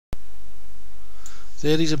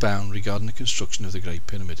Theories abound regarding the construction of the Great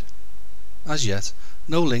Pyramid. As yet,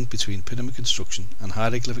 no link between pyramid construction and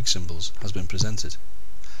hieroglyphic symbols has been presented.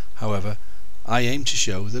 However, I aim to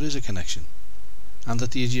show there is a connection, and that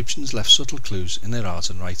the Egyptians left subtle clues in their art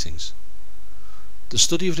and writings. The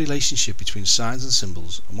study of the relationship between signs and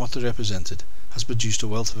symbols and what they represented has produced a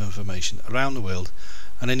wealth of information around the world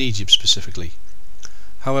and in Egypt specifically.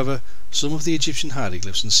 However, some of the Egyptian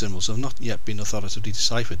hieroglyphs and symbols have not yet been authoritatively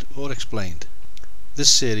deciphered or explained. This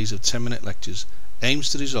series of 10-minute lectures aims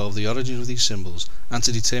to resolve the origin of these symbols and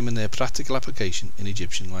to determine their practical application in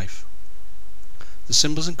Egyptian life. The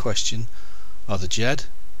symbols in question are the djed,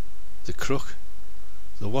 the kruk,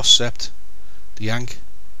 the was-sept, the ankh,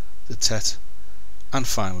 the tet, and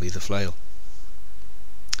finally the flail.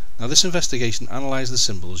 Now, this investigation analysed the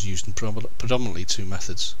symbols used in predominantly two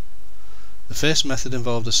methods. The first method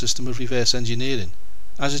involved a system of reverse engineering,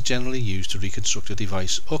 as is generally used to reconstruct a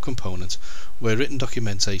device or component where written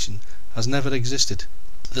documentation has never existed.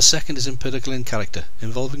 The second is empirical in character,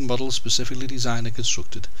 involving models specifically designed and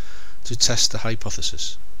constructed to test the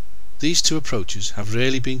hypothesis. These two approaches have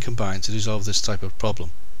rarely been combined to resolve this type of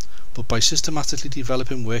problem, but by systematically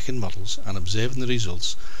developing working models and observing the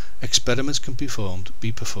results, experiments can be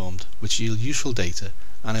performed which yield useful data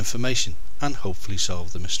and information and hopefully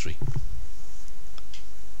solve the mystery.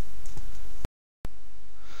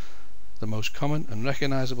 The most common and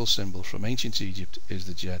recognizable symbol from ancient Egypt is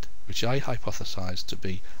the djed, which I hypothesized to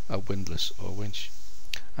be a windlass or winch,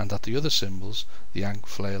 and that the other symbols, the ankh,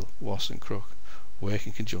 flail, was and kruk, work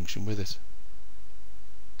in conjunction with it.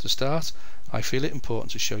 To start, I feel it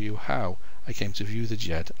important to show you how I came to view the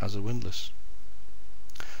djed as a windlass.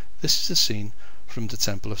 This is a scene from the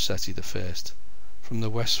Temple of Seti I, from the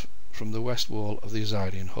west wall of the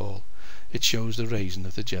Osirian Hall. It shows the raising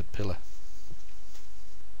of the djed pillar.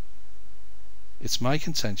 It's my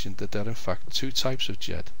contention that there are in fact two types of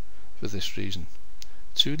djed for this reason.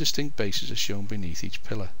 Two distinct bases are shown beneath each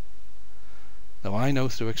pillar. Now, I know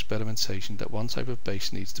through experimentation that one type of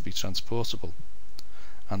base needs to be transportable,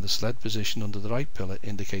 and the sled position under the right pillar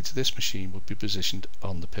indicates this machine would be positioned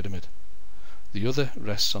on the pyramid. The other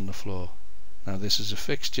rests on the floor. Now, this is a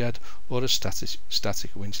fixed djed or a static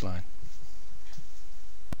winch line.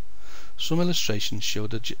 Some illustrations show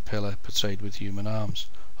the pillar portrayed with human arms,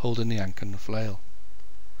 holding the ankh and the flail.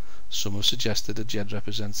 Some have suggested the djed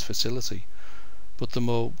represents fertility, but the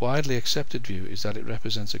more widely accepted view is that it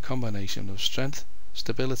represents a combination of strength,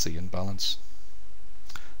 stability and balance.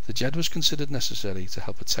 The djed was considered necessary to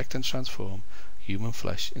help protect and transform human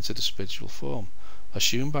flesh into the spiritual form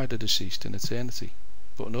assumed by the deceased in eternity,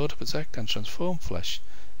 but in order to protect and transform flesh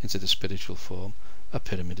into the spiritual form, a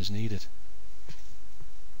pyramid is needed.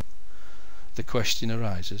 The question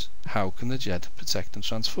arises, how can the djed protect and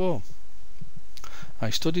transform? I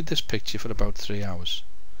studied this picture for about 3 hours,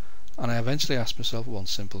 and I eventually asked myself one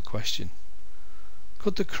simple question.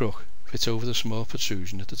 Could the kruk fit over the small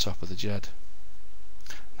protrusion at the top of the djed?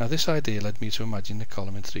 Now, this idea led me to imagine the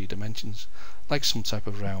column in 3 dimensions, like some type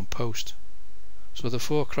of round post. So the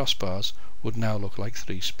 4 crossbars would now look like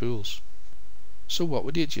 3 spools. So what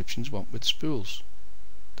would the Egyptians want with spools?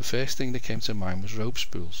 The first thing that came to mind was rope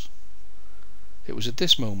spools. It was at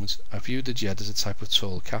this moment I viewed the djed as a type of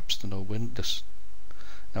tall capstan or windlass.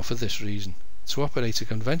 Now, for this reason, to operate a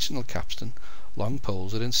conventional capstan, long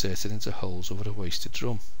poles are inserted into holes over a wasted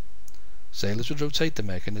drum. Sailors would rotate the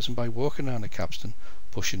mechanism by walking around the capstan,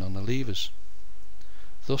 pushing on the levers.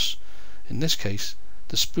 Thus, in this case,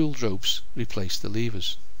 the spooled ropes replace the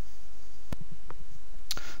levers.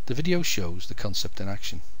 The video shows the concept in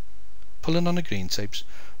action. Pulling on the green tapes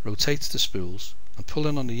rotates the spools, and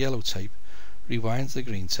pulling on the yellow tape rewinds the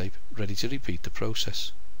green tape, ready to repeat the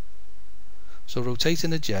process. So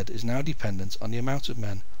rotating the djed is now dependent on the amount of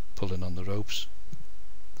men pulling on the ropes.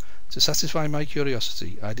 To satisfy my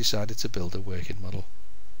curiosity, I decided to build a working model.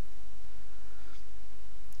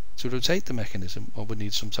 To rotate the mechanism, one would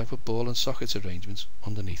need some type of ball and socket arrangement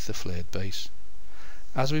underneath the flared base.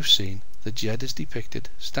 As we've seen, the djed is depicted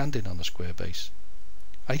standing on a square base.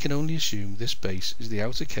 I can only assume this base is the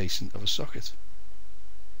outer casing of a socket.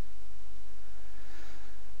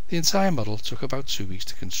 The entire model took about 2 weeks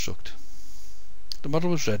to construct. The model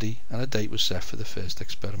was ready and a date was set for the first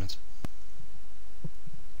experiment.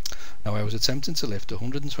 Now, I was attempting to lift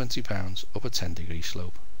 120 pounds up a 10-degree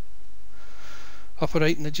slope.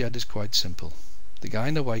 Operating the djed is quite simple. The guy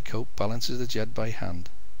in the white coat balances the djed by hand.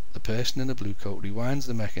 The person in the blue coat rewinds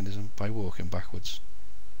the mechanism by walking backwards.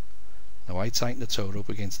 Now, I tighten the tow rope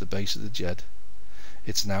against the base of the djed.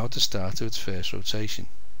 It's now at the start of its first rotation.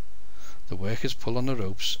 The workers pull on the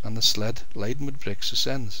ropes and the sled, laden with bricks,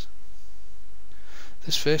 ascends.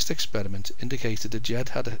 This first experiment indicated the jed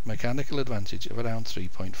had a mechanical advantage of around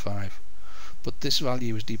 3.5, but this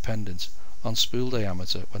value is dependent on spool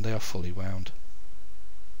diameter when they are fully wound.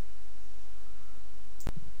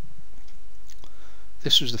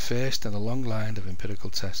 This was the first in a long line of empirical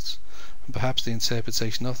tests, and perhaps the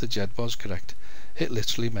interpretation of the jed was correct. It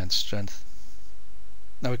literally meant strength.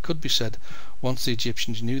 Now it could be said, once the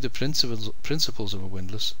Egyptians knew the principles of a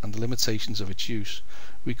windlass and the limitations of its use,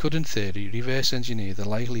 we could in theory reverse engineer the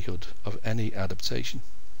likelihood of any adaptation.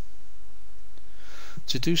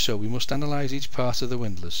 To do so, we must analyse each part of the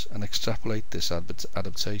windlass and extrapolate this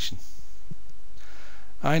adaptation.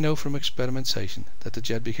 I know from experimentation that the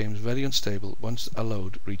jed becomes very unstable once a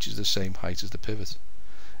load reaches the same height as the pivot.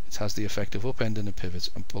 It has the effect of upending a pivot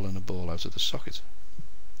and pulling a ball out of the socket.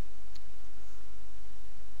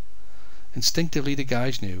 Instinctively the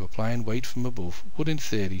guys knew applying weight from above would in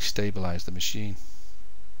theory stabilise the machine.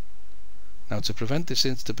 Now to prevent this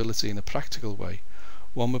instability in a practical way,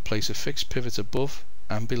 one would place a fixed pivot above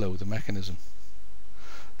and below the mechanism.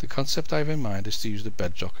 The concept I have in mind is to use the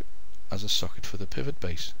bedrock as a socket for the pivot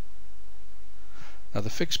base. Now the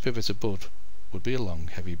fixed pivot above would be a long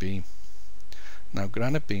heavy beam. Now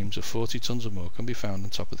granite beams of 40 tons or more can be found on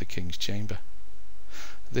top of the King's Chamber.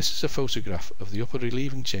 This is a photograph of the upper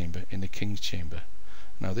relieving chamber in the King's Chamber.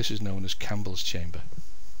 Now this is known as Campbell's Chamber.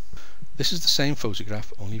 This is the same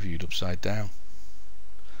photograph, only viewed upside down.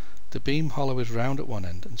 The beam hollow is round at one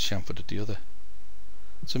end and chamfered at the other.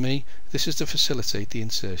 To me, this is to facilitate the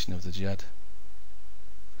insertion of the jed.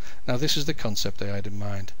 Now this is the concept I had in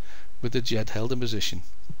mind, with the jed held in position.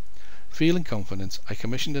 Feeling confident, I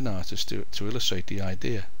commissioned an artist to illustrate the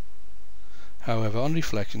idea. However, on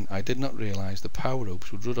reflection, I did not realise the power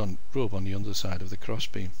ropes would rub on the underside of the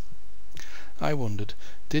crossbeam. I wondered,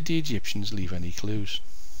 did the Egyptians leave any clues?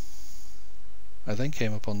 I then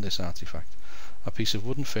came upon this artifact, a piece of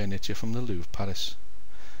wooden furniture from the Louvre, Paris.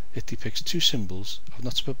 It depicts two symbols of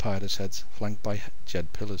knots of papyrus heads flanked by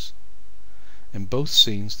jed pillars. In both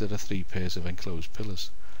scenes there are 3 pairs of enclosed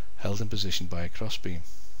pillars, held in position by a crossbeam.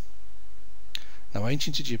 Now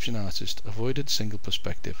ancient Egyptian artists avoided single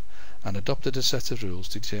perspective and adopted a set of rules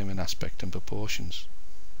to determine aspect and proportions.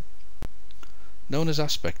 Known as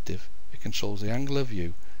aspective, it controls the angle of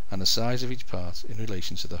view and the size of each part in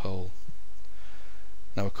relation to the whole.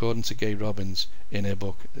 Now according to Gay Robbins in her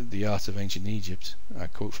book The Art of Ancient Egypt, I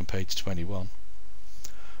quote from page 21,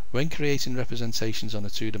 when creating representations on a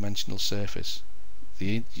two-dimensional surface,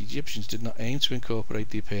 the Egyptians did not aim to incorporate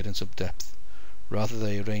the appearance of depth. Rather,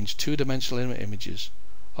 they arranged two-dimensional images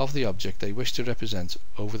of the object they wished to represent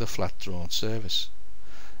over the flat drawn surface.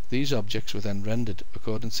 These objects were then rendered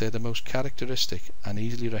according to their most characteristic and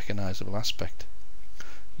easily recognizable aspect,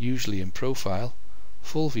 usually in profile,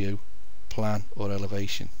 full view, plan or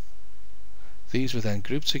elevation. These were then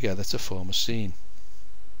grouped together to form a scene.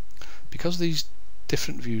 Because these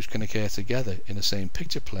different views can occur together in the same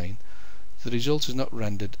picture plane, the result is not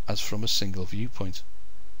rendered as from a single viewpoint,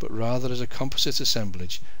 but rather as a composite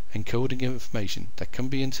assemblage encoding information that can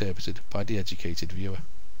be interpreted by the educated viewer.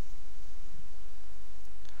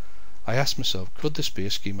 I asked myself, could this be a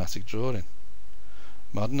schematic drawing?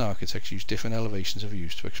 Modern architects use different elevations of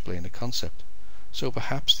views to explain the concept, so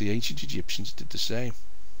perhaps the ancient Egyptians did the same.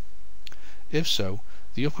 If so,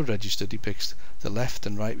 the upper register depicts the left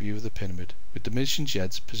and right view of the pyramid, with diminishing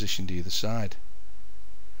jeds positioned either side.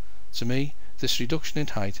 To me, this reduction in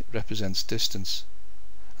height represents distance,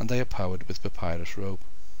 and they are powered with papyrus rope.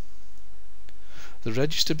 The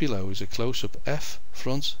register below is a close-up F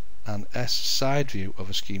front and S side view of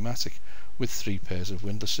a schematic with 3 pairs of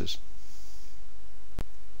windlasses.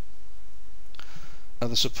 Now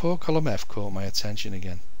the support column F caught my attention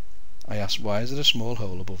again. I asked, why is there a small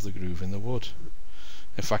hole above the groove in the wood?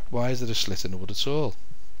 In fact, why is there a slit in the wood at all?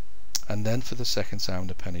 And then for the second time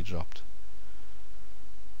the penny dropped.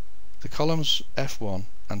 The columns F1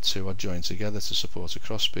 and 2 are joined together to support a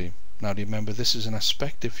crossbeam. Now remember, this is an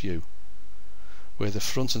aspective view, where the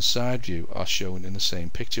front and side view are shown in the same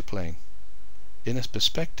picture plane. In a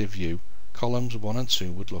perspective view, columns 1 and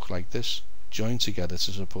 2 would look like this, joined together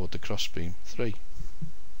to support the crossbeam 3.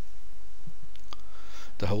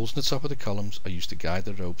 The holes in the top of the columns are used to guide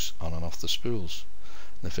the ropes on and off the spools.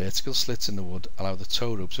 The vertical slits in the wood allow the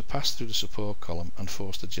tow rope to pass through the support column and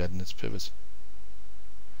force the jed in its pivot.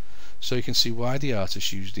 So you can see why the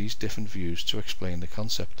artist used these different views to explain the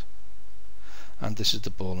concept. And this is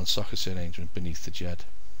the ball and socket arrangement beneath the jed.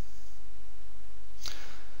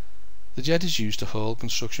 The jed is used to haul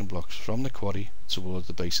construction blocks from the quarry towards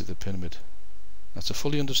the base of the pyramid. Now to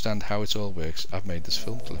fully understand how it all works, I've made this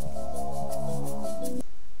film clip.